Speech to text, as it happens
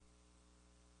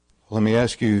Let me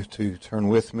ask you to turn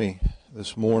with me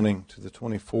this morning to the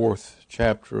 24th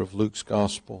chapter of Luke's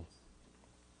Gospel.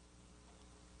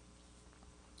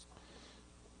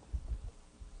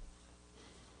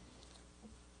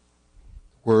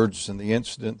 Words and the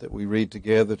incident that we read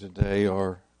together today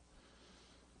are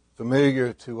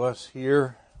familiar to us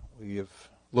here. We have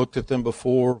looked at them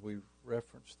before. We've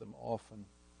referenced them often.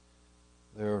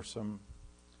 There are some,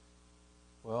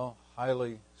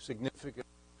 highly significant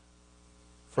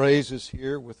phrases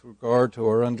here with regard to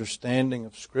our understanding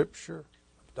of Scripture,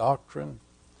 of doctrine.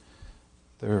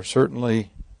 There are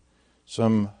certainly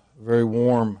some very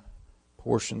warm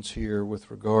portions here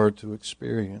with regard to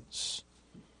experience.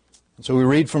 And so we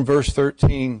read from verse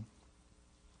 13,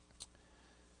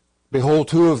 "Behold,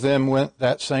 two of them went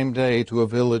that same day to a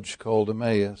village called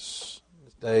Emmaus."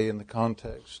 This day in the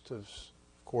context is,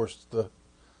 of course, the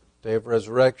day of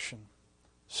resurrection,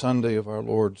 Sunday of our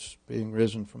Lord's being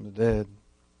risen from the dead.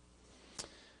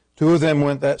 Two of them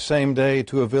went that same day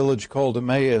to a village called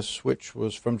Emmaus, which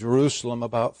was from Jerusalem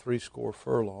about 80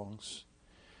 furlongs.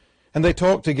 And they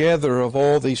talked together of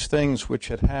all these things which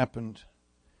had happened.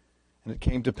 And it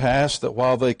came to pass that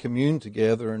while they communed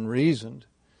together and reasoned,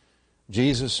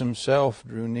 Jesus himself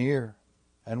drew near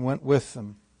and went with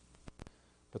them.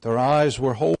 But their eyes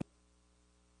were holden.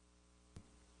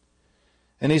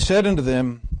 And he said unto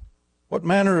them, "What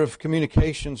manner of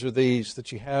communications are these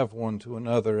that ye have one to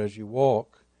another as you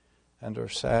walk, and are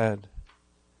sad?"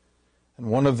 And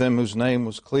one of them, whose name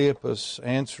was Cleopas,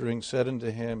 answering said unto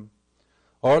him,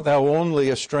 "Art thou only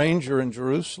a stranger in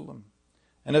Jerusalem,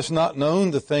 and hast not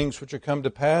known the things which are come to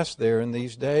pass there in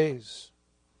these days?"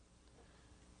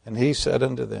 And he said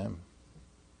unto them,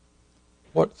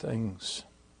 "What things?"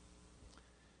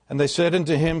 And they said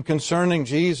unto him, "Concerning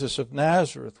Jesus of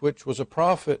Nazareth, which was a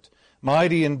prophet,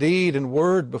 mighty in deed and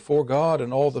word before God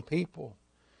and all the people,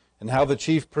 and how the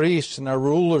chief priests and our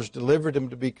rulers delivered him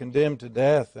to be condemned to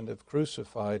death and have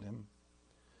crucified him.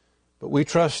 But we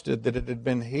trusted that it had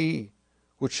been he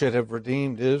which should have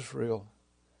redeemed Israel.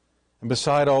 And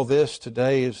beside all this,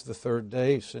 today is the third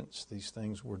day since these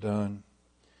things were done.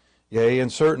 Yea,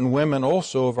 and certain women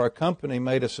also of our company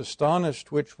made us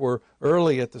astonished, which were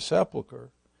early at the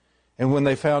sepulchre. And when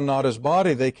they found not his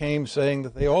body, they came, saying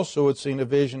that they also had seen a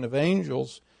vision of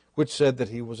angels, which said that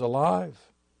he was alive.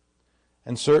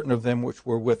 And certain of them which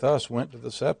were with us went to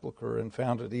the sepulchre, and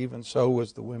found it even so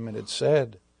as the women had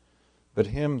said, but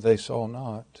him they saw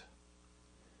not.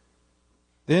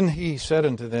 Then he said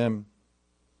unto them,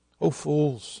 O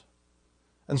fools,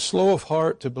 and slow of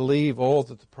heart to believe all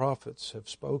that the prophets have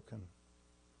spoken.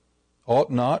 Ought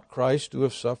not Christ to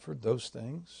have suffered those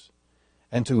things,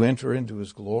 and to enter into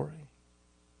his glory?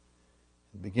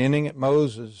 And beginning at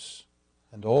Moses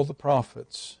and all the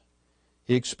prophets,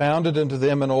 he expounded unto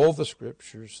them in all the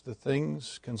Scriptures the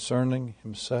things concerning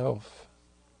himself.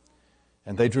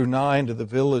 And they drew nigh unto the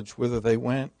village whither they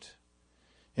went.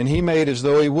 And he made as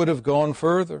though he would have gone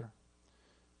further.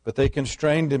 But they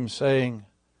constrained him, saying,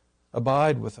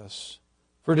 Abide with us,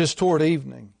 for it is toward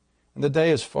evening, and the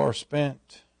day is far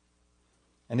spent.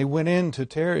 And he went in to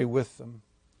tarry with them.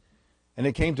 And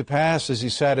it came to pass, as he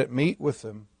sat at meat with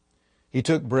them, he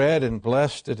took bread and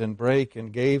blessed it and brake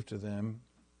and gave to them.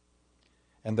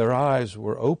 And their eyes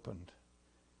were opened,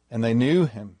 and they knew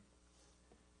him,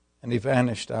 and he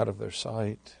vanished out of their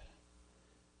sight.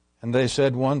 And they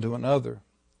said one to another,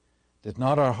 Did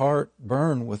not our heart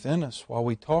burn within us while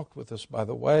we talked with us by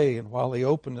the way, and while he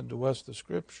opened unto us the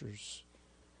Scriptures?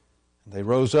 And they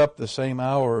rose up the same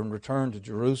hour and returned to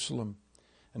Jerusalem,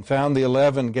 and found the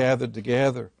 11 gathered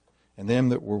together, and them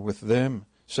that were with them,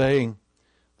 saying,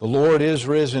 The Lord is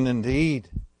risen indeed,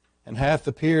 and hath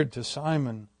appeared to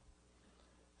Simon.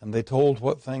 And they told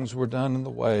what things were done in the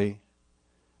way,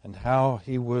 and how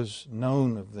he was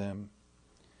known of them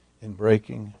in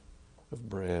breaking of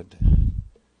bread.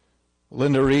 We'll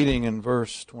end a reading in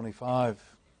verse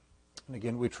 25. And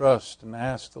again, we trust and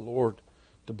ask the Lord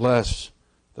to bless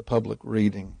the public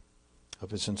reading of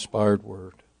his inspired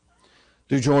word.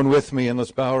 Do join with me, and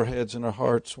let's bow our heads and our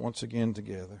hearts once again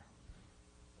together.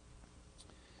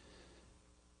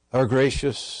 Our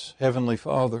gracious Heavenly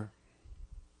Father,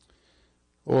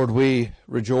 Lord, we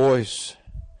rejoice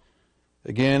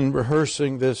again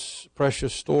rehearsing this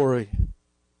precious story,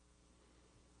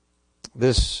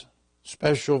 this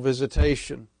special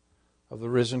visitation of the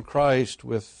risen Christ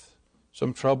with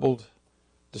some troubled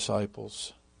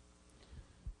disciples.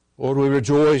 Lord, we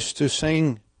rejoice to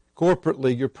sing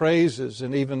corporately your praises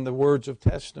and even the words of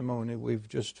testimony we've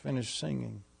just finished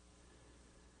singing.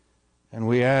 And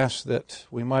we ask that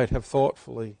we might have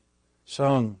thoughtfully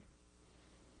sung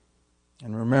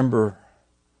and remember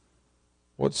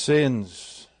what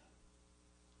sins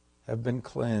have been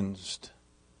cleansed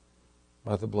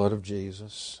by the blood of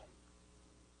Jesus.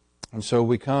 And so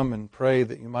we come and pray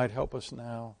that you might help us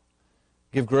now.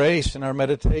 Give grace in our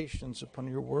meditations upon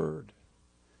your word.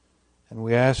 And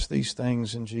we ask these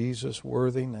things in Jesus'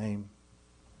 worthy name.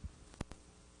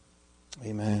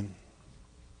 Amen.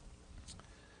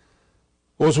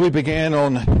 Well, as we began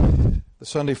on the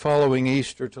Sunday following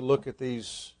Easter to look at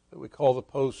these that we call the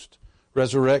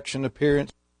post-resurrection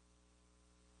appearance,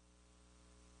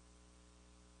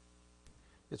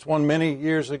 it's one many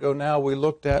years ago now we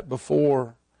looked at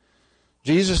before.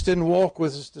 Jesus didn't walk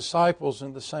with his disciples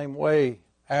in the same way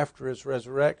after his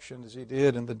resurrection as he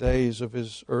did in the days of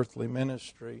his earthly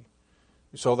ministry.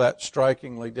 We saw that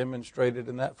strikingly demonstrated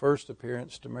in that first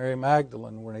appearance to Mary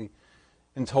Magdalene when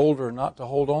he told her not to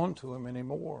hold on to him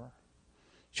anymore.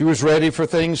 She was ready for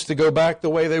things to go back the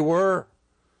way they were,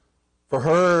 for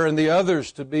her and the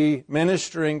others to be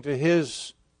ministering to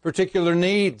his particular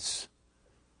needs.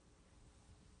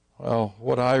 Well,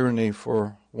 what irony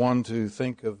for one to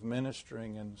think of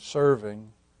ministering and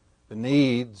serving the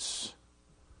needs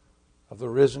of the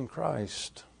risen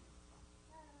Christ,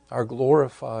 our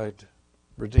glorified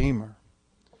Redeemer.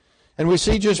 And we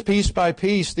see just piece by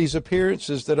piece these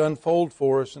appearances that unfold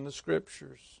for us in the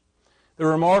Scriptures. They're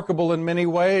remarkable in many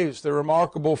ways. They're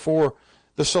remarkable for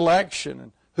the selection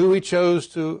and who he chose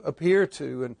to appear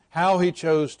to and how he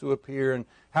chose to appear and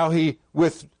how he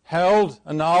withheld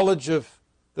a knowledge of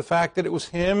the fact that it was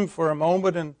him for a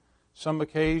moment in some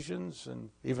occasions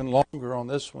and even longer on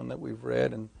this one that we've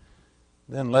read, and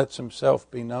then lets himself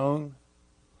be known.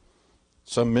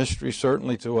 Some mystery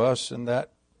certainly to us in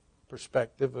that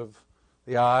perspective of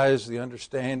the eyes, the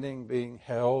understanding being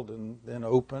held and then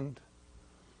opened.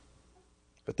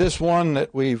 But this one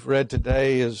that we've read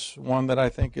today is one that I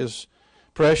think is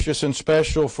precious and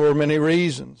special for many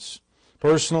reasons.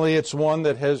 Personally, it's one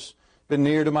that has been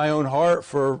near to my own heart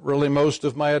for really most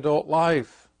of my adult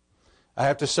life. I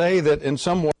have to say that in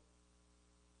some ways,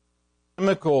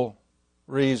 polemical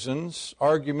reasons,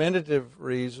 argumentative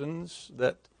reasons,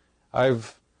 that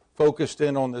I've focused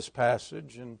in on this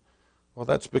passage, and well,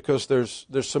 that's because there's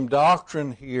some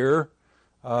doctrine here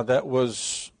that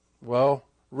was, well,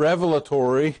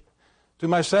 revelatory to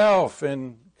myself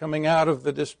in coming out of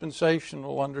the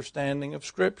dispensational understanding of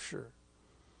Scripture.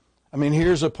 I mean,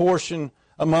 here's a portion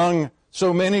among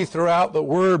so many throughout the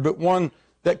Word, but one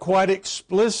that quite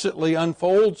explicitly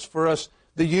unfolds for us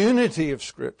the unity of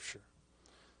Scripture,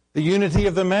 the unity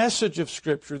of the message of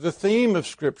Scripture, the theme of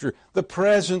Scripture, the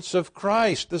presence of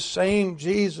Christ, the same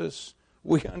Jesus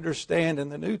we understand in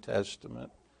the New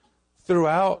Testament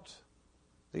throughout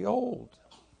the Old.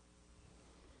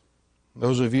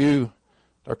 Those of you,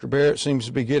 Dr. Barrett seems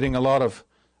to be getting a lot of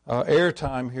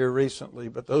airtime here recently,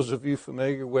 but those of you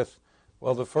familiar with,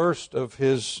 well, the first of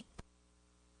his,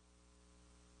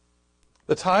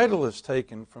 the title is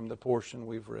taken from the portion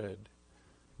we've read,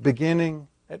 Beginning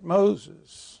at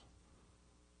Moses.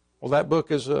 Well, that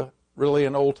book is really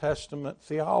an Old Testament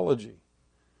theology.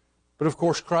 But of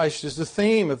course, Christ is the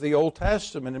theme of the Old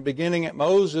Testament, and beginning at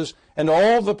Moses and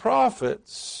all the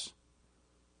prophets.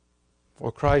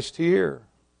 For Christ here,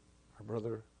 our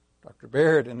brother Dr.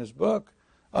 Barrett in his book,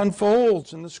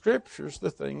 unfolds in the Scriptures the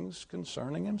things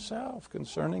concerning himself,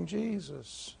 concerning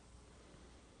Jesus.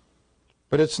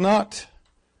 But it's not,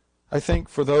 I think,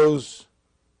 for those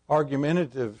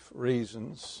argumentative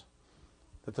reasons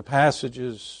that the passage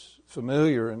is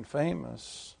familiar and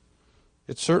famous.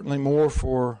 It's certainly more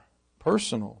for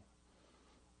personal,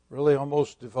 really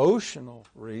almost devotional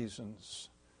reasons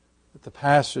that the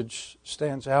passage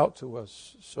stands out to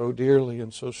us so dearly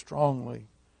and so strongly.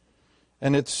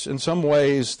 And it's in some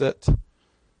ways that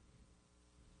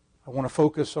I want to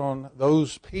focus on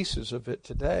those pieces of it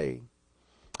today.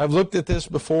 I've looked at this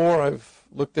before. I've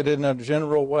looked at it in a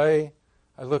general way.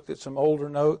 I looked at some older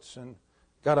notes and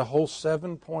got a whole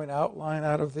 7-point outline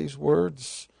out of these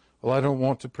words. Well, I don't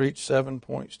want to preach 7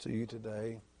 points to you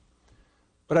today.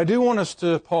 But I do want us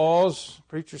to pause.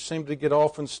 Preachers seem to get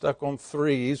often stuck on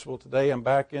threes. Well, today I'm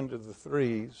back into the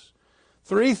threes.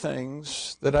 3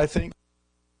 things that I think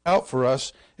out for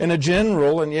us in a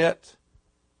general and yet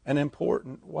an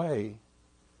important way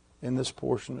in this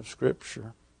portion of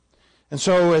Scripture. And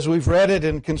so as we've read it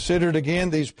and considered again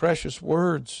these precious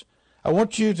words, I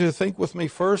want you to think with me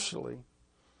firstly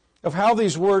of how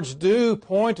these words do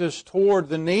point us toward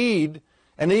the need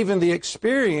and even the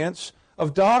experience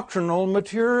of doctrinal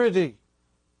maturity.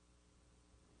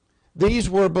 These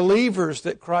were believers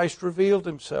that Christ revealed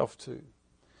himself to.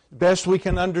 Best we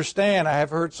can understand, I have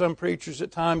heard some preachers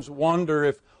at times wonder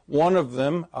if one of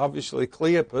them, obviously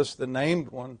Cleopas, the named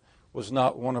one, was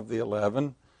not one of the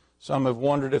 11. Some have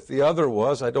wondered if the other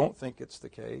was. I don't think it's the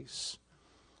case.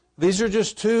 These are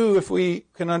just two, if we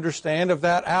can understand, of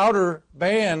that outer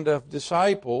band of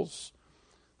disciples,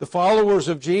 the followers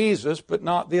of Jesus, but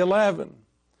not the 11.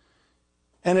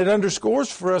 And it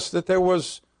underscores for us that there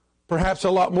was perhaps a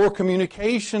lot more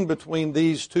communication between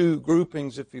these two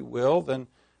groupings, if you will, than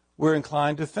we're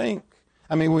inclined to think.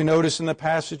 I mean, we notice in the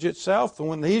passage itself that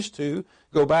when these two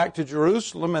go back to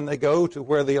Jerusalem and they go to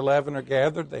where the 11 are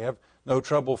gathered, they have no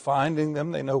trouble finding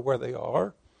them. They know where they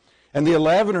are. And the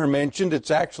 11 are mentioned.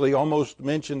 It's actually almost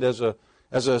mentioned as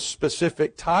a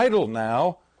specific title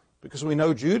now, because we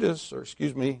know Judas,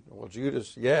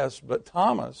 yes, but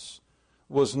Thomas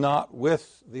was not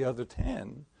with the other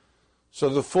 10. So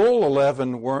the full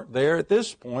 11 weren't there at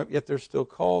this point, yet they're still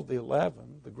called the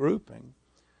 11, the grouping.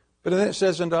 But then it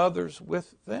says, and others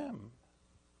with them.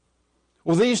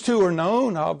 Well, these two are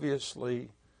known, obviously,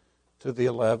 to the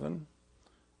 11.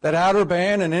 That outer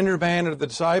band and inner band of the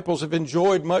disciples have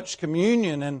enjoyed much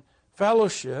communion and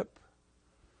fellowship.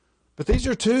 But these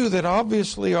are two that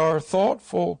obviously are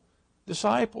thoughtful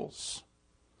disciples.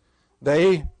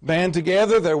 They band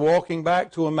together. They're walking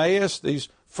back to Emmaus, these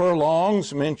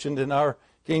furlongs mentioned in our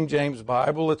King James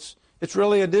Bible. It's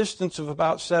really a distance of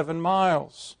about 7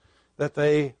 miles that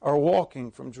they are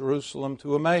walking from Jerusalem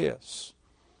to Emmaus.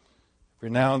 Every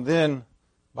now and then,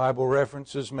 Bible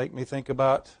references make me think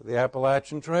about the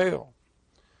Appalachian Trail.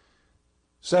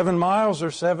 7 miles are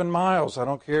 7 miles. I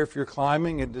don't care if you're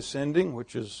climbing and descending,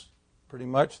 which is pretty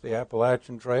much the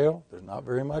Appalachian Trail. There's not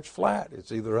very much flat.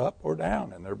 It's either up or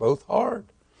down, and they're both hard.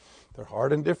 They're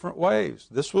hard in different ways.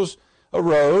 This was a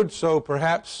road, so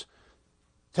perhaps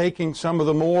taking some of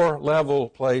the more level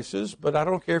places, but I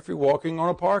don't care if you're walking on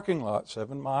a parking lot.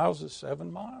 7 miles is 7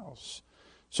 miles.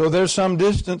 So there's some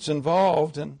distance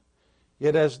involved, and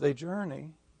yet as they journey,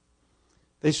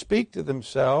 they speak to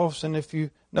themselves, and if you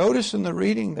notice in the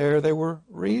reading there, they were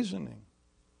reasoning.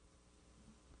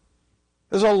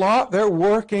 There's a lot they're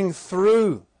working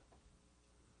through,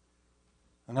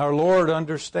 and our Lord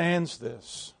understands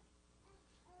this,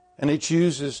 and He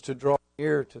chooses to draw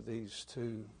near to these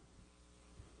two.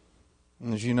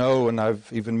 And as you know, and I've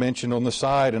even mentioned on the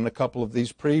side in a couple of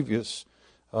these previous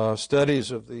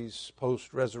studies of these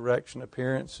post-resurrection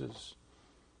appearances,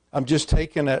 I'm just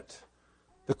taking at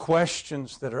the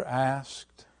questions that are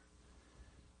asked.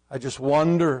 I just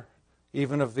wonder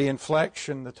even of the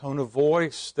inflection, the tone of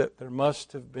voice that there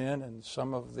must have been in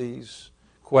some of these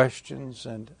questions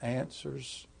and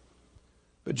answers.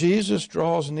 But Jesus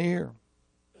draws near,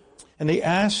 and He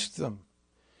asks them.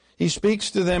 He speaks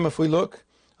to them. If we look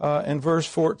in verse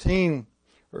 15,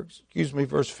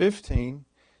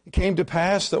 it came to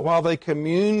pass that while they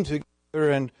communed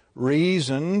together and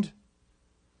reasoned,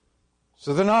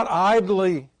 so they're not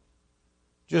idly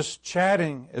just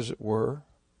chatting, as it were.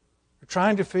 They're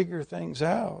trying to figure things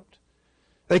out.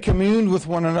 They communed with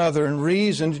one another and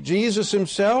reasoned. Jesus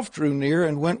Himself drew near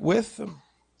and went with them.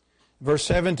 Verse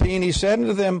 17, He said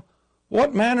unto them,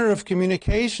 What manner of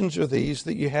communications are these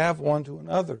that you have one to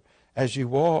another as you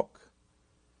walk?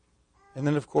 And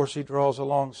then, of course, He draws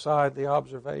alongside the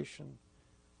observation,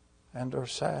 and are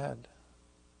sad.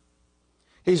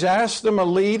 He's asked them a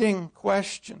leading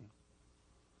question.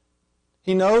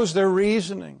 He knows their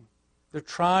reasoning. They're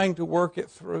trying to work it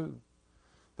through.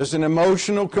 There's an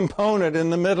emotional component in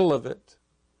the middle of it.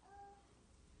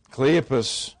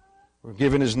 Cleopas, we're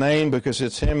given his name because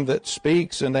it's him that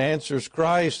speaks and answers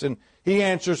Christ, and he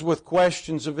answers with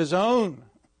questions of his own.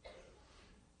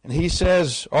 And he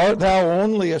says, Art thou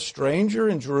only a stranger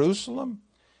in Jerusalem?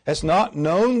 Hast not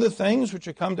known the things which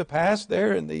are come to pass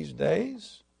there in these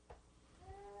days?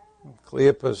 And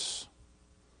Cleopas,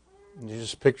 you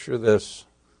just picture this.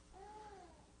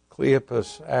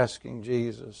 Cleopas asking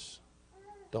Jesus,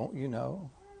 Don't you know?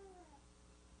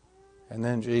 And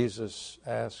then Jesus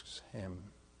asks him,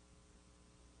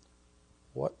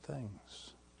 What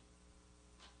things?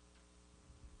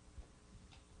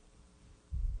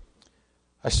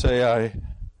 I say I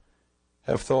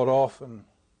have thought often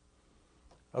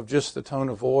of just the tone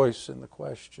of voice in the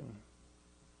question.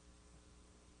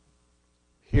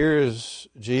 Here is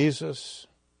Jesus.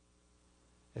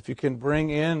 If you can bring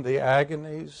in the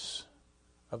agonies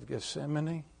of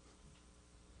Gethsemane,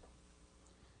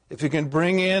 if you can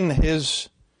bring in His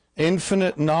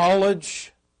infinite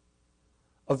knowledge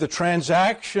of the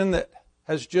transaction that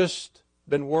has just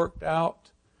been worked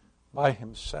out by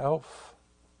Himself,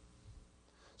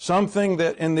 something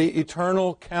that in the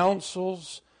eternal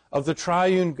counsels of the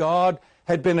triune God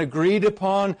had been agreed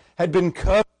upon, had been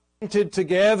covenanted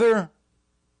together.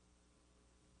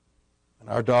 In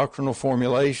our doctrinal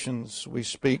formulations, we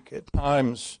speak at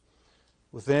times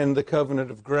within the covenant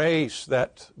of grace,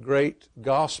 that great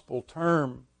gospel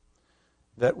term,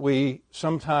 that we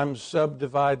sometimes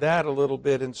subdivide that a little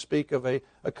bit and speak of a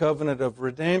covenant of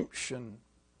redemption.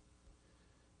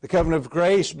 The covenant of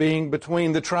grace being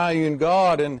between the triune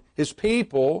God and His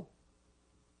people.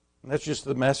 And that's just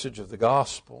the message of the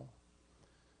gospel.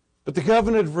 But the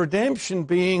covenant of redemption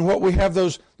being what we have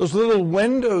those little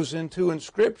windows into in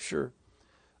Scripture,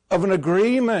 of an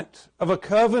agreement, of a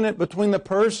covenant between the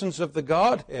persons of the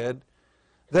Godhead,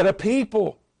 that a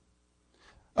people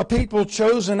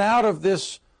chosen out of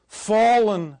this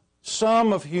fallen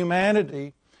sum of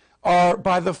humanity are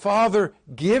by the Father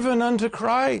given unto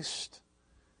Christ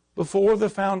before the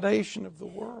foundation of the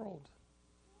world,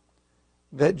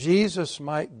 that Jesus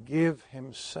might give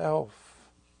Himself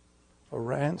a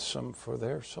ransom for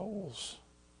their souls,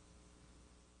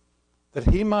 that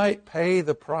He might pay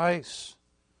the price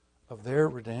of their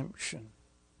redemption,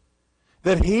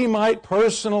 that He might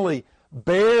personally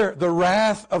bear the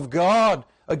wrath of God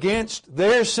against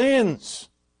their sins.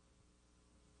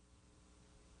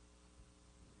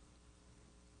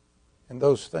 And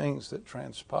those things that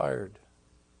transpired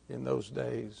in those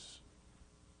days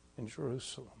in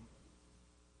Jerusalem.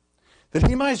 That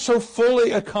He might so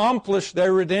fully accomplish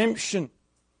their redemption,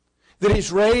 that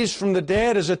He's raised from the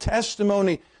dead as a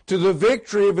testimony to the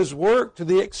victory of His work, to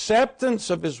the acceptance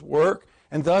of His work,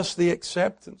 and thus the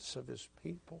acceptance of His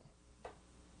people.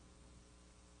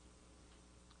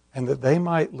 And that they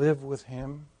might live with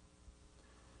Him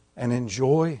and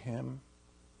enjoy Him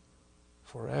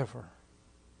forever,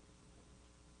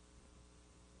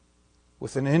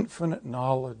 with an infinite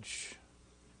knowledge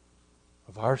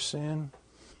of our sin,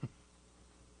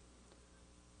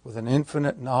 with an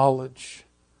infinite knowledge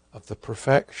of the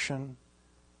perfection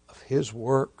of His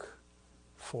work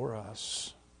for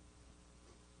us.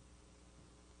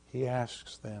 He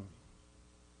asks them,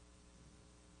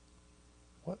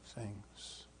 what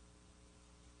things?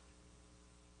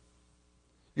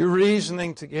 You're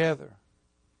reasoning together.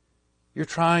 You're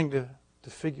trying to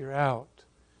figure out.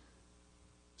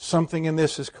 Something in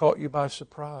this has caught you by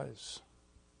surprise.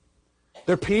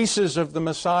 They're pieces of the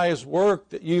Messiah's work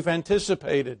that you've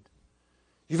anticipated.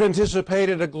 You've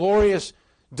anticipated a glorious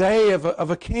day of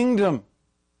a kingdom.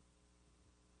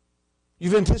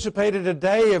 You've anticipated a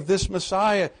day of this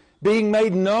Messiah being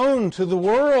made known to the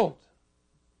world.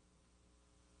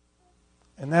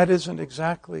 And that isn't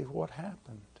exactly what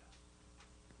happened.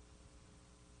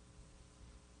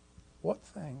 What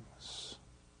things?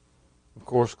 Of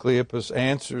course, Cleopas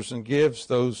answers and gives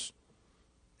those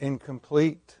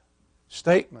incomplete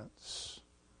statements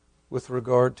with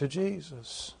regard to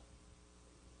Jesus.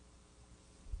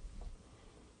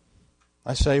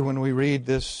 I say when we read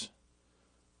this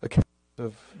account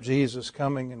of Jesus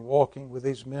coming and walking with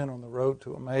these men on the road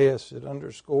to Emmaus, it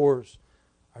underscores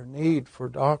our need for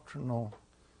doctrinal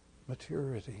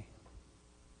maturity.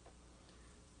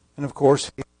 And of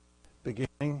course,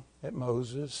 beginning at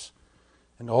Moses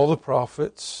and all the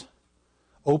prophets,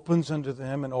 opens unto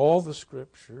them in all the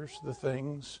Scriptures the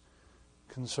things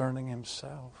concerning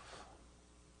Himself.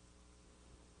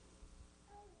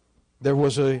 There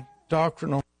was a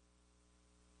doctrinal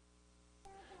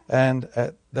and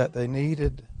that they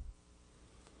needed.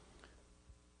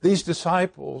 These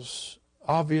disciples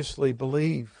obviously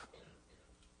believe.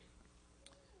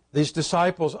 These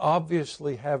disciples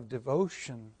obviously have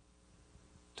devotion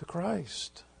to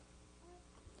Christ.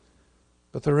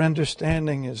 But their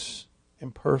understanding is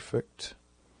imperfect.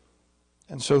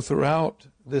 And so throughout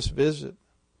this visit,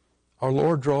 our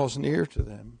Lord draws near to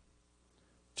them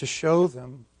to show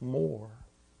them more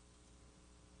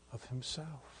of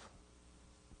Himself.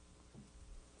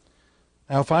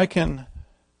 Now, if I can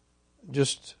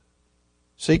just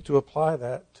seek to apply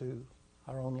that to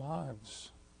our own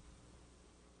lives.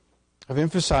 I've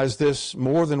emphasized this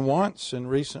more than once in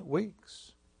recent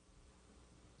weeks.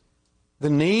 The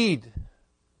need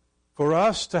for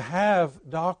us to have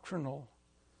doctrinal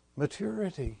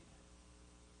maturity.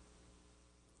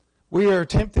 We are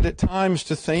tempted at times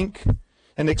to think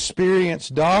and experience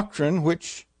doctrine,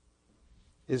 which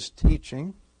is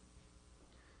teaching,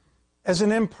 as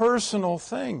an impersonal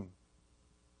thing.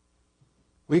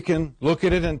 We can look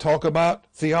at it and talk about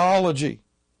theology.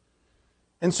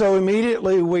 And so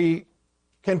immediately we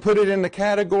can put it in the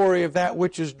category of that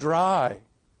which is dry,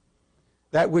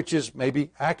 that which is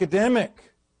maybe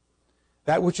academic,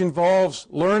 that which involves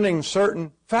learning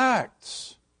certain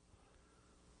facts.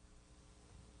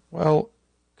 Well,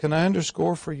 can I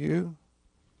underscore for you?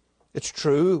 It's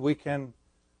true, we can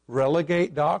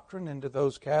relegate doctrine into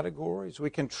those categories. We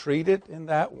can treat it in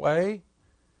that way.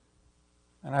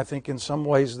 And I think in some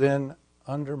ways then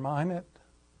undermine it.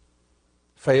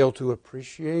 fail to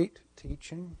appreciate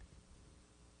teaching,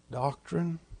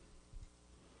 doctrine.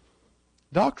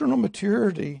 Doctrinal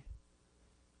maturity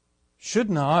should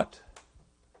not,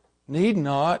 need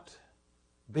not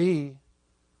be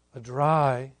a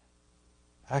dry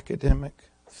academic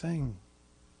thing.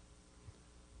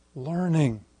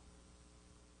 Learning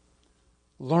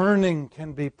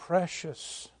can be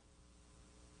precious.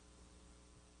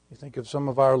 You think of some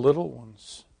of our little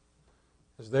ones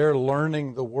as they're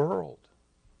learning the world.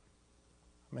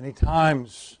 Many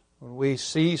times when we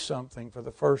see something for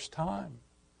the first time,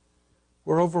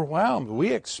 we're overwhelmed.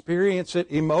 We experience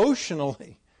it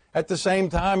emotionally at the same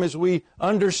time as we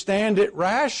understand it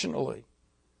rationally.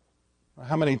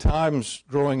 How many times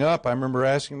growing up I remember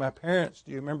asking my parents,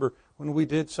 do you remember when we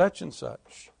did such and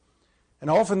such? And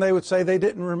often they would say they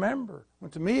didn't remember.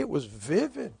 But to me it was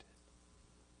vivid.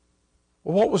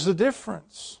 Well, what was the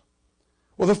difference?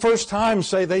 Well, the first time,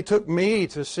 say, they took me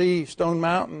to see Stone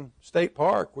Mountain State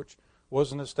Park, which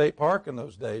wasn't a state park in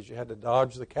those days. You had to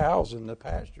dodge the cows in the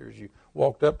pastures. You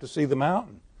walked up to see the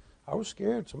mountain. I was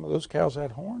scared. Some of those cows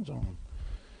had horns on them.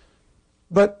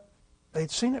 But they'd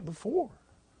seen it before.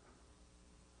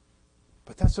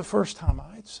 But that's the first time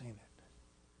I'd seen it.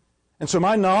 And so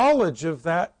my knowledge of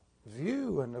that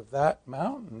view and of that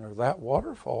mountain or that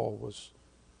waterfall was,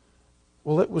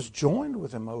 well, it was joined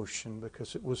with emotion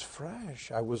because it was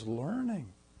fresh. I was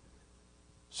learning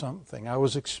something. I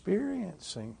was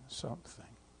experiencing something.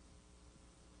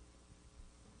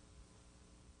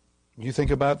 You think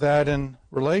about that in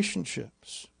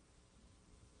relationships.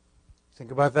 Think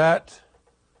about that.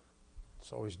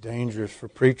 It's always dangerous for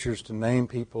preachers to name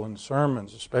people in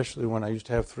sermons, especially when I used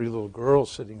to have 3 little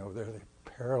girls sitting over there. They're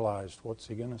paralyzed. What's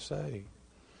he going to say?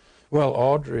 Well,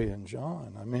 Audrey and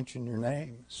John, I mentioned your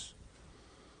names.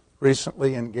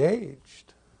 Recently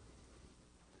engaged.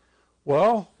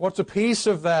 Well, what's a piece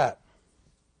of that?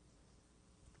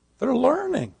 They're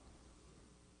learning.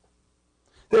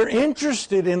 They're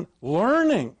interested in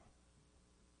learning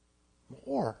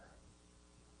more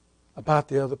about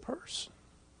the other person.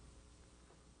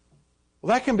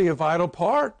 Well, that can be a vital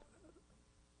part,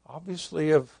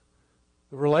 obviously, of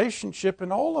the relationship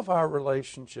and all of our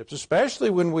relationships,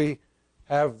 especially when we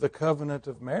have the covenant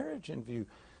of marriage in view,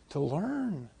 to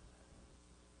learn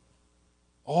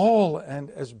all and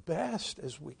as best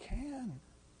as we can.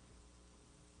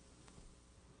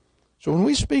 So when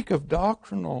we speak of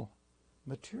doctrinal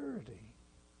maturity,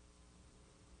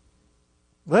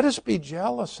 let us be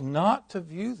jealous not to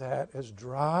view that as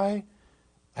dry,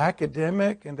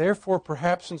 academic, and therefore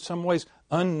perhaps in some ways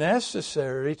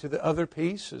unnecessary to the other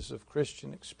pieces of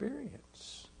Christian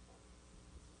experience.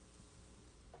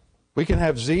 We can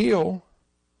have zeal.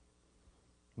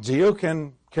 Zeal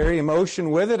can carry emotion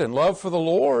with it and love for the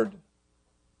Lord.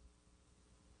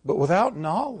 But without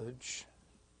knowledge,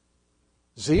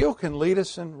 zeal can lead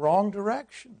us in wrong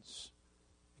directions.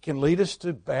 It can lead us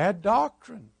to bad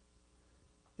doctrine.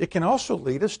 It can also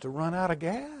lead us to run out of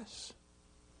gas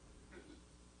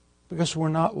because we're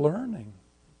not learning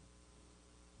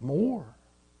more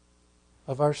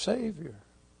of our Savior.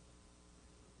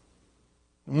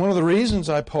 And one of the reasons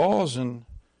I pause and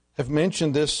have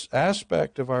mentioned this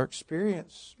aspect of our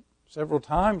experience several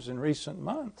times in recent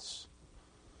months,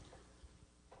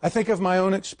 I think of my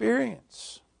own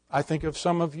experience. I think of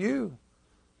some of you,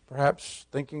 perhaps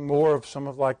thinking more of some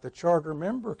of like the charter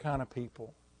member kind of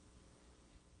people.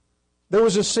 There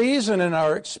was a season in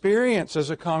our experience as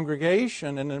a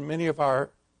congregation and in many of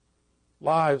our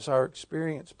lives, our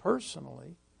experience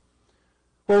personally,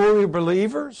 where we were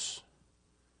believers,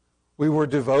 we were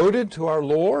devoted to our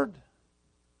Lord,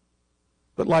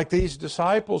 but like these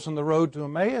disciples on the road to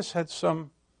Emmaus had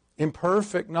some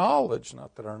imperfect knowledge,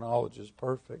 not that our knowledge is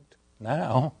perfect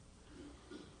now,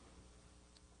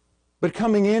 but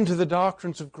coming into the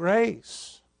doctrines of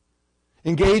grace,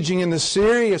 engaging in the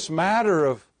serious matter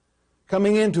of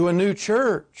coming into a new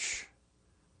church.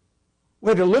 We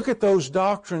had to look at those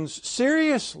doctrines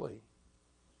seriously.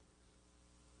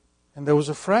 And there was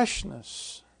a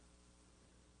freshness.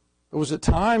 There was at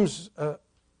times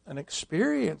an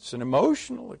experience, an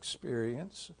emotional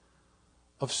experience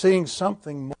of seeing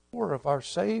something more of our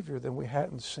Savior than we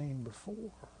hadn't seen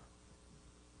before.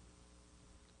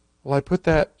 Well, I put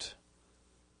that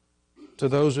to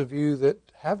those of you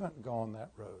that haven't gone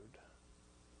that road,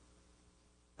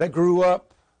 that grew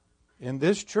up in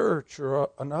this church or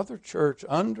another church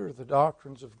under the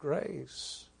doctrines of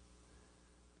grace,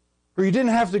 where you didn't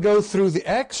have to go through the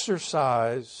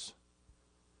exercise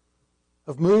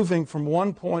of moving from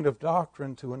one point of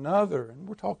doctrine to another. And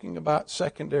we're talking about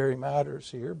secondary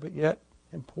matters here, but yet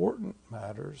important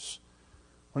matters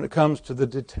when it comes to the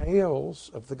details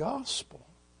of the gospel.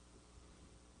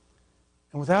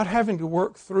 And without having to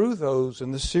work through those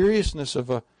and the seriousness of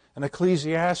an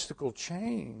ecclesiastical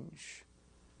change,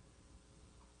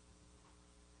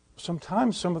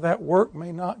 sometimes some of that work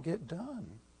may not get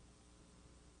done.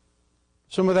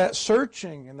 Some of that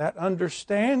searching and that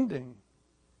understanding,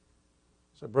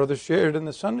 as a brother shared in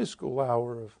the Sunday school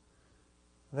hour, of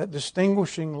that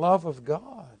distinguishing love of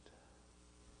God,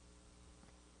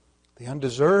 the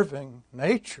undeserving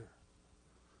nature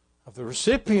of the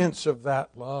recipients of that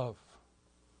love.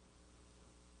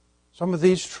 Some of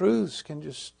these truths can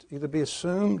just either be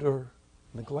assumed or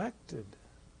neglected.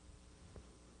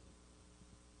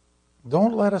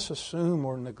 Don't let us assume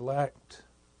or neglect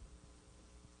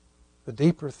the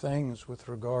deeper things with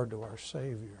regard to our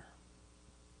Savior.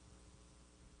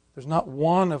 There's not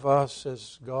one of us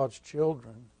as God's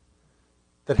children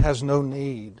that has no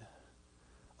need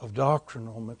of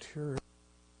doctrinal maturity.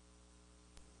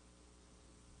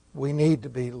 We need to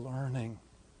be learning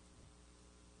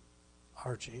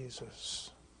our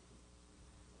Jesus.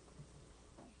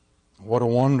 What a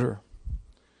wonder,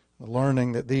 the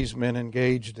learning that these men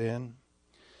engaged in.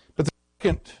 But the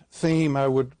second theme I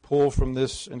would pull from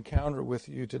this encounter with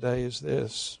you today is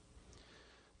this.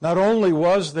 Not only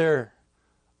was there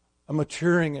a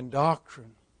maturing in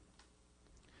doctrine,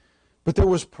 but there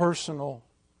was personal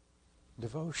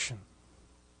devotion.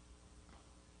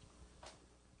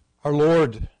 Our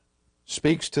Lord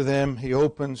speaks to them. He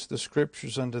opens the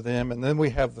Scriptures unto them. And then we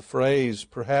have the phrase,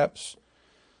 perhaps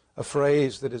a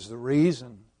phrase that is the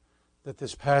reason that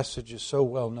this passage is so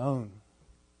well known,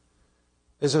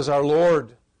 is as our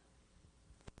Lord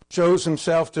shows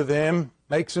Himself to them,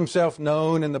 makes Himself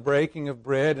known in the breaking of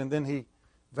bread, and then He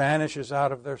vanishes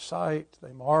out of their sight.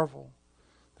 They marvel.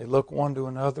 They look one to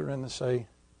another and they say,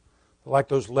 like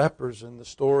those lepers in the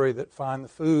story that find the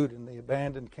food in the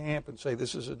abandoned camp and say,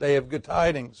 this is a day of good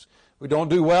tidings. We don't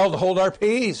do well to hold our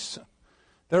peace.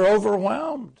 They're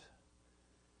overwhelmed.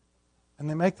 And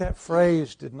they make that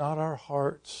phrase, did not our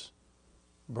hearts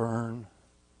burn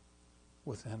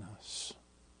within us?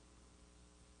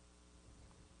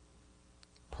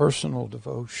 Personal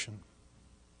devotion.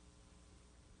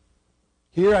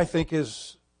 Here, I think,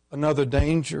 is another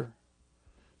danger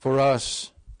for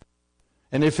us.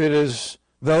 And if it is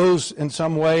those in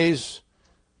some ways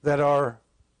that are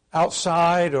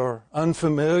outside or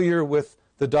unfamiliar with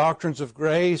the doctrines of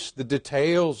grace, the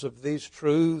details of these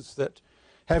truths that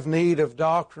have need of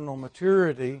doctrinal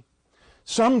maturity,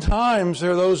 sometimes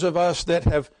there are those of us that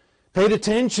have paid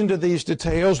attention to these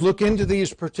details, look into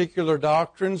these particular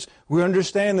doctrines. We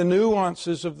understand the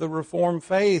nuances of the Reformed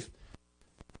faith.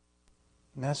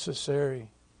 Necessary,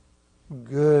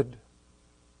 good,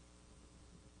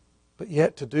 but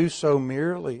yet to do so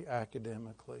merely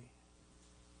academically.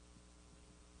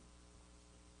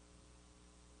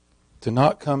 To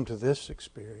not come to this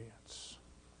experience.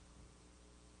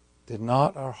 Did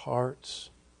not our hearts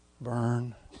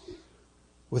burn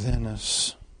within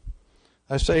us?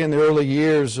 I say in the early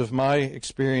years of my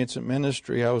experience in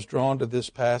ministry, I was drawn to this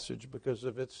passage because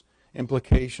of its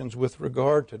implications with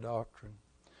regard to doctrine,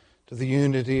 to the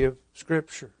unity of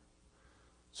Scripture.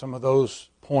 Some of those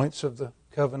points of the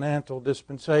covenantal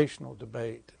dispensational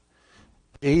debate.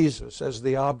 Jesus as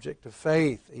the object of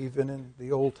faith, even in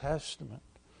the Old Testament.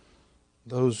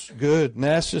 Those good,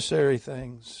 necessary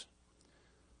things.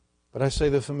 But I say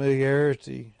the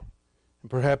familiarity, and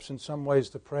perhaps in some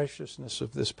ways the preciousness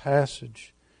of this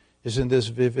passage, is in this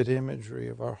vivid imagery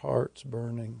of our hearts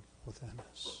burning within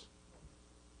us.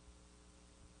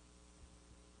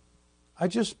 I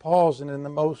just pause and in the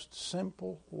most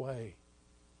simple way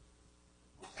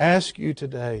ask you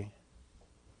today,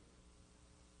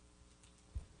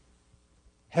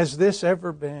 has this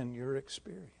ever been your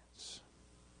experience?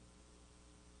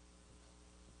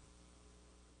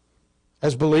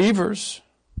 As believers,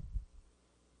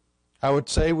 I would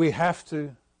say we have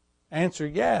to answer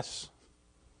yes.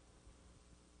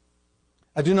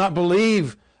 I do not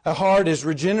believe a heart is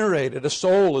regenerated, a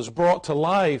soul is brought to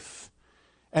life,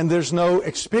 and there's no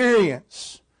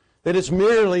experience. That it's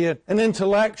merely an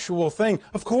intellectual thing.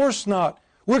 Of course not.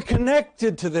 We're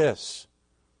connected to this.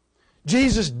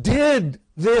 Jesus did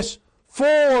this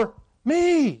for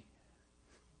me.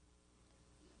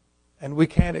 And we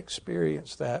can't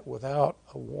experience that without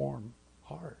a warm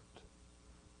heart.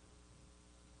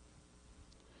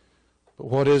 But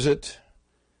what is it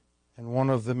in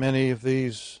one of the many of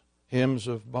these hymns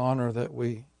of Bonner that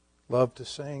we love to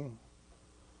sing?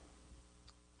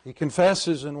 He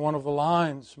confesses in one of the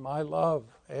lines, my love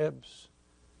ebbs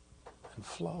and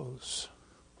flows.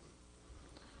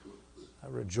 I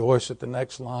rejoice at the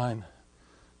next line,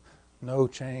 no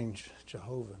change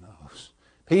Jehovah knows.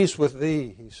 Peace with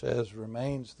thee, he says,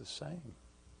 remains the same.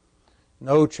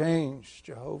 No change,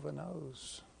 Jehovah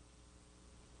knows.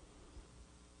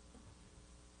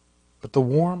 But the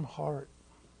warm heart.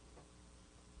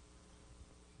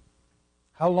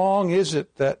 How long is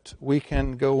it that we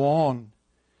can go on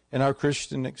in our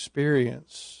Christian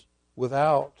experience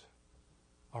without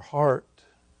our heart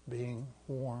being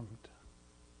warmed?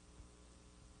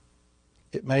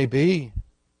 It may be,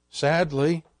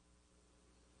 sadly,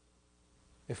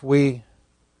 if we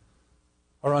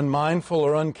are unmindful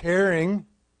or uncaring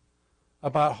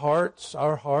about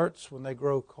our hearts when they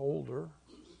grow colder,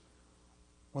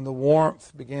 when the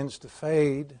warmth begins to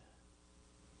fade.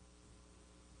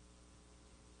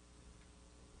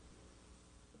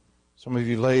 Some of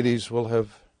you ladies will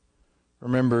have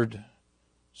remembered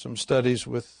some studies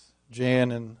with Jan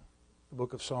in the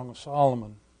book of Song of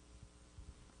Solomon.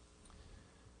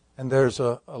 And there's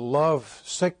a love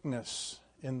sickness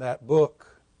in that book.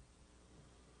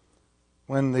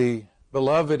 When the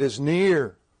beloved is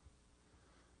near,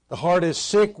 the heart is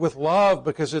sick with love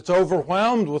because it's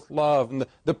overwhelmed with love and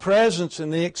the presence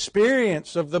and the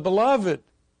experience of the beloved.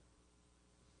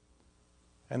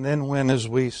 And then when, as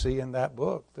we see in that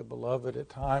book, the beloved at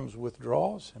times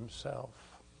withdraws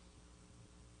himself.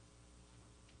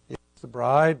 Is the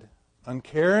bride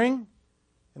uncaring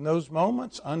in those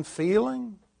moments,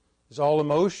 unfeeling? Is all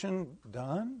emotion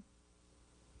done?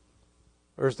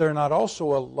 Or is there not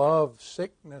also a love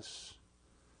sickness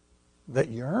that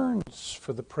yearns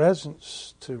for the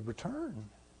presence to return?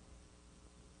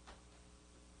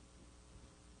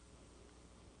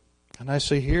 And I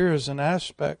see here is an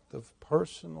aspect of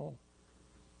personal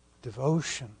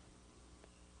devotion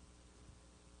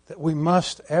that we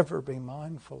must ever be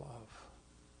mindful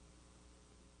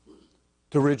of.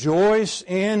 To rejoice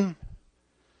in,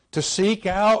 to seek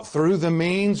out through the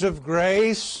means of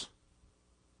grace,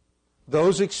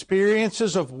 those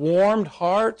experiences of warmed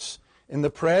hearts in the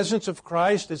presence of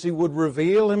Christ as He would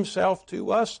reveal Himself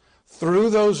to us through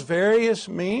those various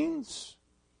means.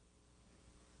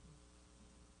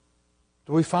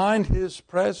 Do we find His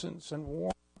presence and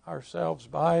warm ourselves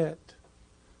by it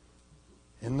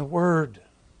in the Word?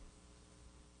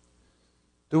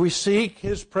 Do we seek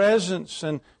His presence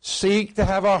and seek to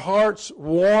have our hearts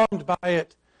warmed by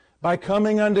it by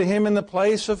coming unto Him in the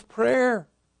place of prayer?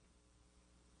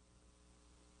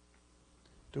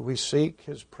 Do we seek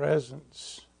His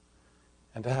presence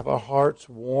and to have our hearts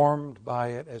warmed by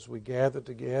it as we gather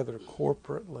together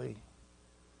corporately?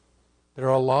 There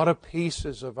are a lot of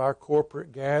pieces of our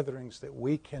corporate gatherings that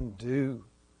we can do.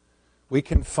 We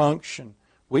can function.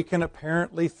 We can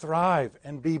apparently thrive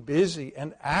and be busy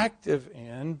and active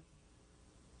in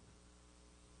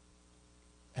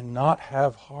and not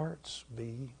have hearts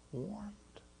be warmed.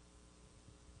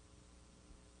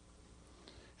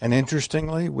 And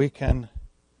interestingly, we can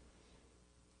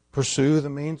pursue the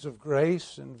means of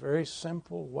grace in very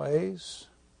simple ways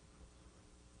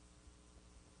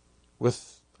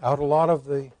without a lot of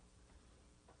the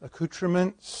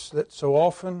accoutrements that so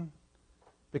often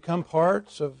become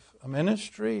parts of a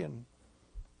ministry and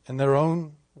in their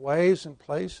own ways and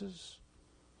places.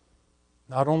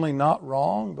 Not only not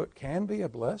wrong, but can be a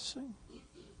blessing.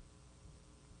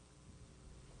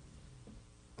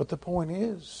 But the point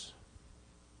is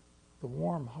the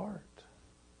warm heart.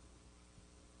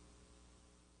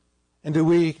 And do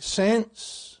we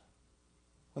sense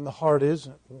when the heart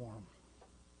isn't warm?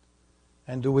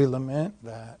 And do we lament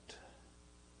that?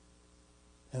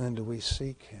 And then do we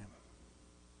seek Him?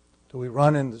 Do we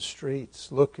run in the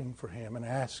streets looking for Him and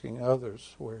asking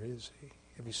others, where is He?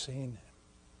 Have you seen Him?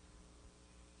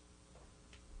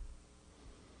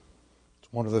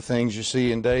 It's one of the things you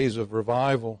see in days of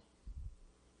revival.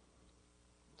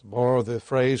 To borrow the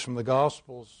phrase from the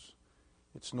Gospels,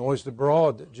 it's noised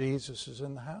abroad that Jesus is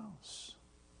in the house.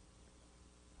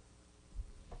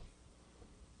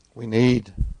 We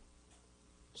need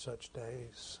such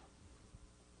days.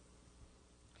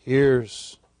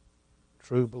 Here's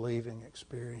true believing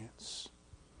experience.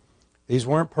 These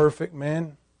weren't perfect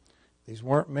men. These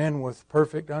weren't men with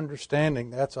perfect understanding.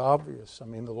 That's obvious. I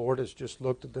mean, the Lord has just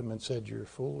looked at them and said, "You're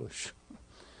foolish.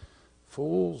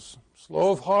 Fools,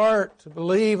 slow of heart to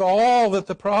believe all that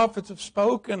the prophets have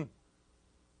spoken."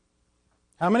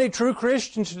 How many true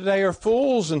Christians today are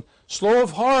fools and slow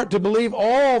of heart to believe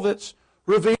all that's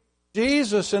revealed in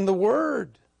Jesus and the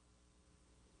Word?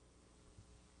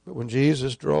 But when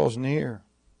Jesus draws near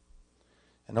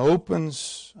and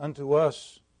opens unto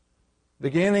us,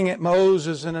 beginning at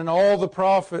Moses and in all the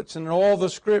prophets and in all the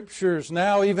Scriptures,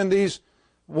 now even these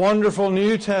wonderful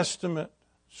New Testament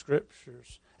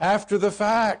Scriptures, after the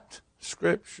fact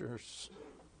Scriptures,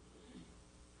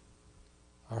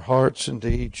 Our hearts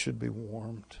indeed should be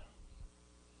warmed.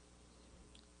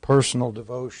 Personal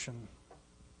devotion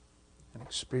and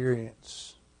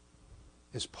experience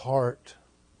is part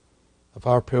of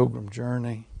our pilgrim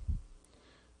journey.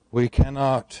 We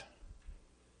cannot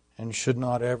and should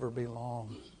not ever be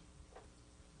long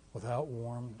without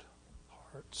warmed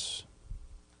hearts.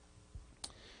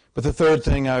 But the third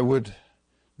thing I would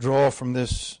draw from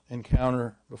this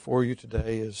encounter before you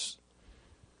today is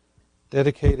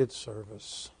dedicated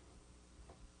service.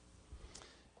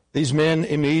 These men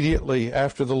immediately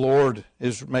after the Lord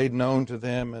is made known to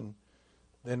them and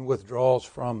then withdraws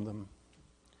from them.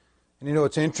 And you know,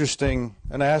 it's interesting,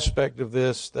 an aspect of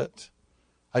this that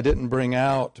I didn't bring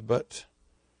out, but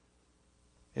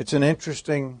it's an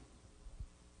interesting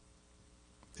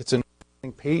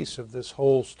piece of this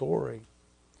whole story.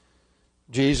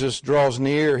 Jesus draws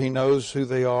near. He knows who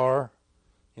they are.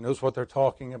 He knows what they're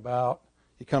talking about.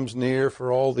 He comes near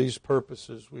for all these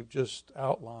purposes we've just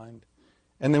outlined.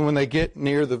 And then when they get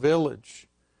near the village,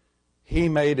 he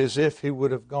made as if he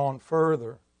would have gone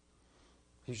further.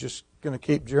 He's just going to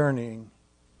keep journeying.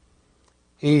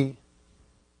 He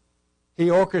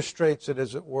orchestrates it,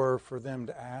 as it were, for them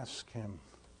to ask him,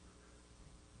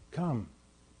 come,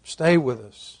 stay with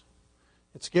us.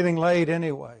 It's getting late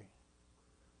anyway.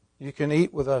 You can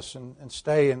eat with us and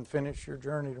stay and finish your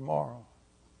journey tomorrow.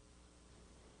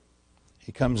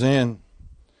 He comes in.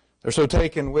 They're so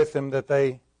taken with him that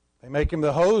they make him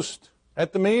the host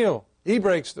at the meal. He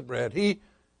breaks the bread. He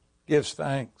gives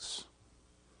thanks.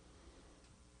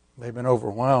 They've been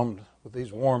overwhelmed with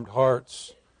these warmed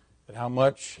hearts at how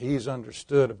much he's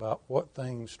understood about what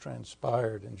things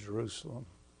transpired in Jerusalem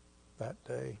that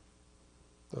day,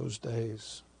 those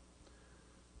days.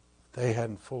 They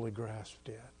hadn't fully grasped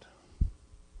yet.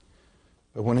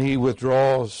 But when he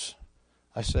withdraws,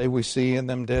 I say we see in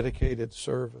them dedicated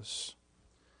service.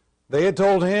 They had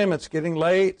told him, it's getting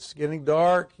late, it's getting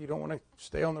dark, you don't want to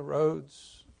stay on the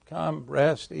roads. Come,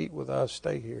 rest, eat with us,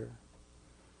 stay here.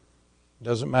 It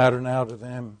doesn't matter now to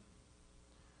them.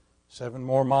 7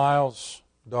 more miles,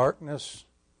 darkness,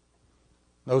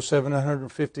 no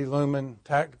 750 lumen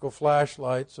tactical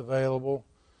flashlights available.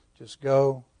 Just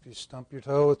go. If you stump your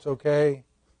toe, it's okay.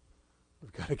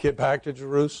 We've got to get back to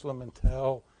Jerusalem and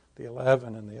tell the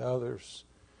 11 and the others.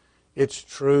 It's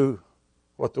true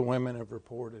what the women have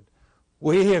reported.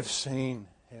 We have seen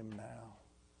him now.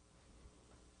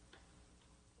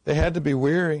 They had to be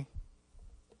weary.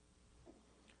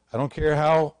 I don't care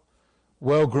how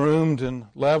well-groomed and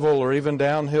level or even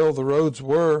downhill the roads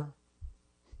were.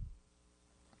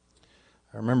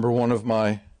 I remember one of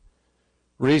my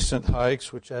recent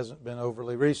hikes, which hasn't been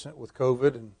overly recent with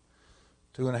COVID, and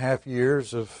 2.5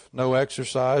 years of no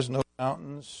exercise, no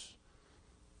mountains,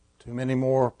 too many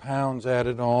more pounds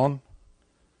added on.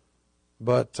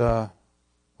 But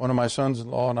one of my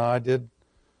sons-in-law and I did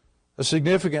a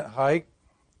significant hike.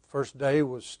 First day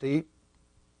was steep,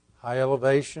 high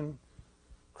elevation,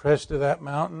 crest of that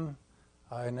mountain.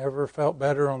 I never felt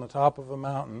better on the top of a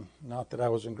mountain. Not that I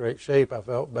was in great shape. I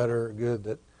felt good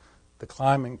that the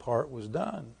climbing part was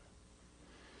done.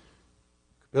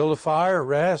 Build a fire,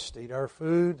 rest, eat our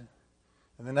food,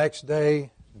 and the next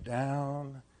day,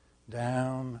 down,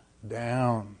 down,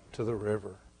 down to the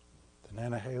river. The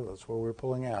Nantahala is where we're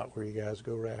pulling out, where you guys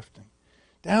go rafting.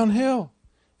 Downhill.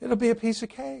 It'll be a piece of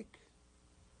cake.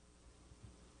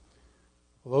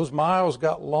 Well, those miles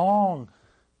got long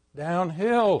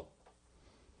downhill.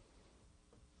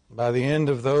 By the end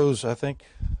of those, I think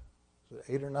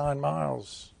 8 or 9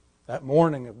 miles, that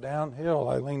morning of downhill,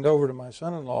 I leaned over to my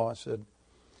son-in-law. I said,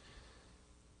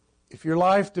 if your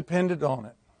life depended on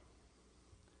it,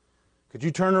 could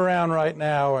you turn around right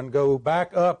now and go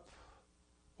back up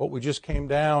what we just came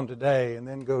down today and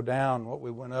then go down what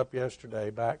we went up yesterday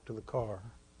back to the car?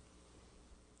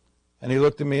 And he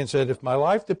looked at me and said, if my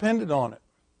life depended on it.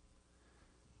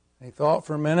 And he thought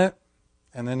for a minute,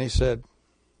 and then he said,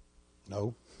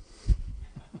 no.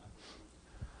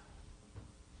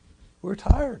 We're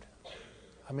tired.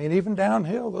 I mean, even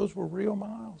downhill, those were real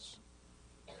miles.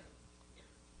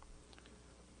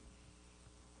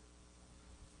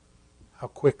 How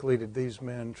quickly did these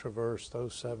men traverse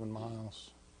those 7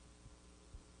 miles?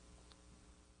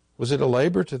 Was it a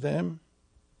labor to them?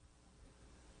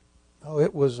 No,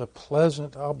 it was a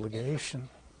pleasant obligation.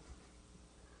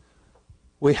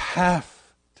 We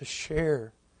have to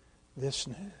share this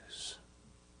news.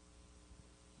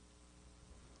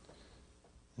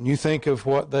 And you think of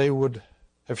what they would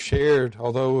have shared,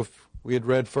 although if we had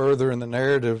read further in the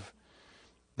narrative,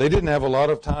 they didn't have a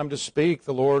lot of time to speak.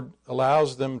 The Lord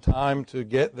allows them time to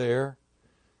get there,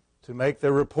 to make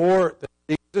their report that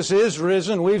Jesus is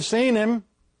risen. We've seen him.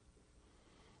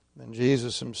 Then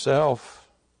Jesus himself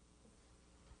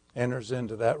enters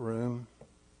into that room.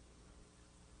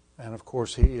 And of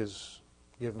course he is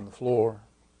given the floor.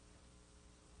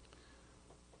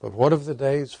 But what of the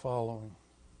days following?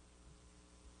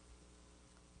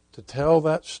 To tell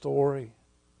that story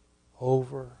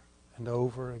over and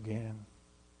over again.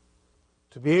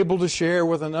 To be able to share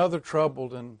with another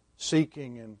troubled and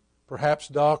seeking and perhaps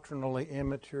doctrinally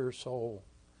immature soul.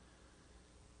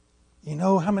 You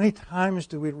know, how many times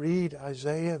do we read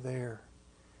Isaiah there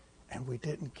and we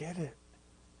didn't get it?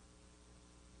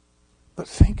 But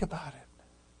think about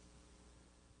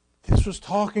it. This was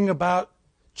talking about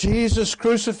Jesus'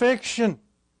 crucifixion.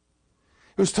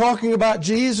 It was talking about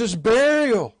Jesus'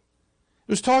 burial.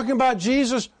 It was talking about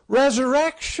Jesus'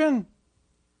 resurrection.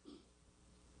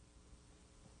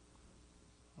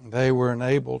 They were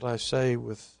enabled, I say,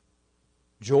 with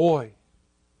joy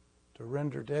to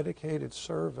render dedicated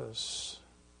service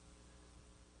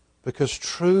because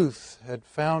truth had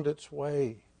found its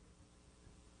way.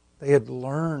 They had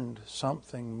learned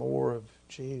something more of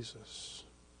Jesus.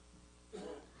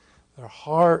 Their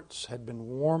hearts had been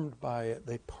warmed by it.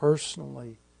 They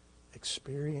personally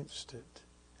experienced it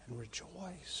and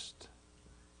rejoiced.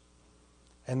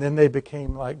 And then they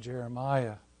became like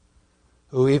Jeremiah,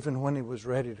 who even when he was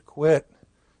ready to quit,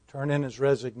 turned in his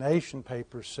resignation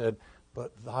papers, said,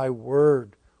 "But thy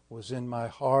word was in my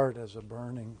heart as a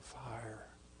burning fire."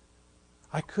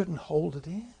 I couldn't hold it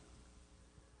in.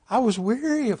 I was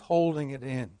weary of holding it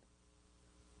in.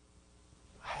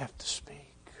 I have to speak.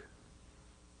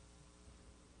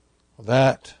 Well,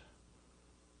 that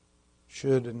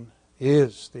should and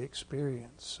is the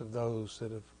experience of those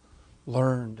that have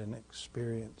learned and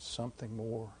experienced something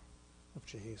more of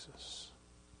Jesus.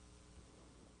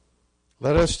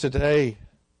 Let us today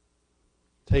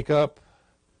take up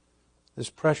this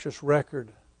precious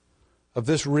record of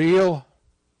this real,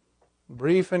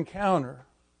 brief encounter,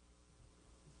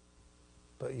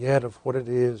 but yet of what it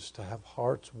is to have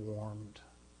hearts warmed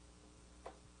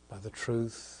by the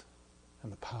truth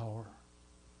and the power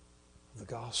of the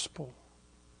gospel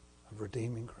of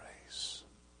redeeming grace.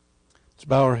 Let's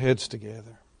bow our heads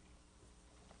together.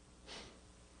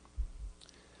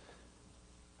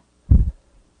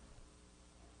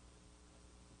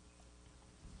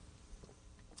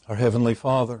 Our Heavenly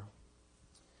Father,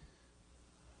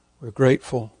 we're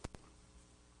grateful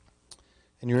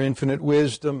in your infinite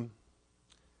wisdom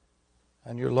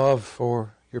and your love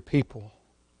for your people,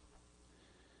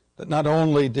 that not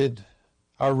only did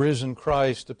our risen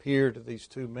Christ appear to these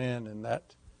two men in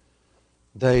that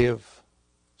day of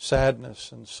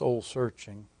sadness and soul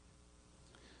searching,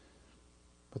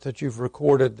 but that you've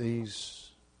recorded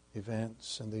these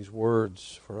events and these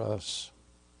words for us.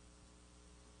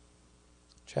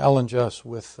 Challenge us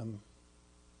with them.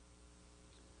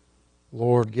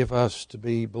 Lord, give us to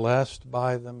be blessed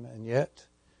by them, and yet,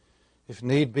 if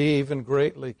need be, even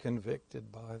greatly convicted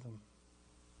by them.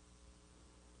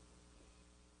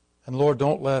 And Lord,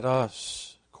 don't let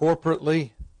us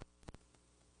corporately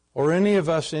or any of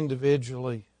us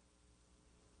individually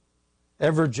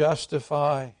ever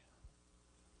justify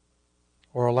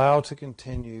or allow to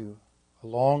continue a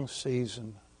long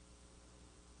season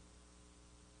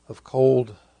of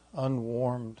cold,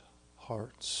 unwarmed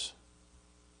hearts.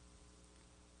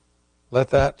 Let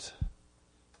that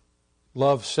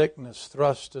love sickness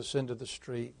thrust us into the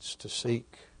streets to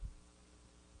seek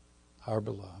our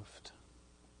beloved.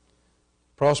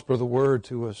 Prosper the word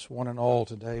to us, one and all,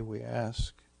 today, we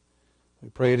ask. We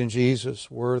pray it in Jesus'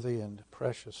 worthy and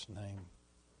precious name.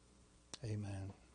 Amen.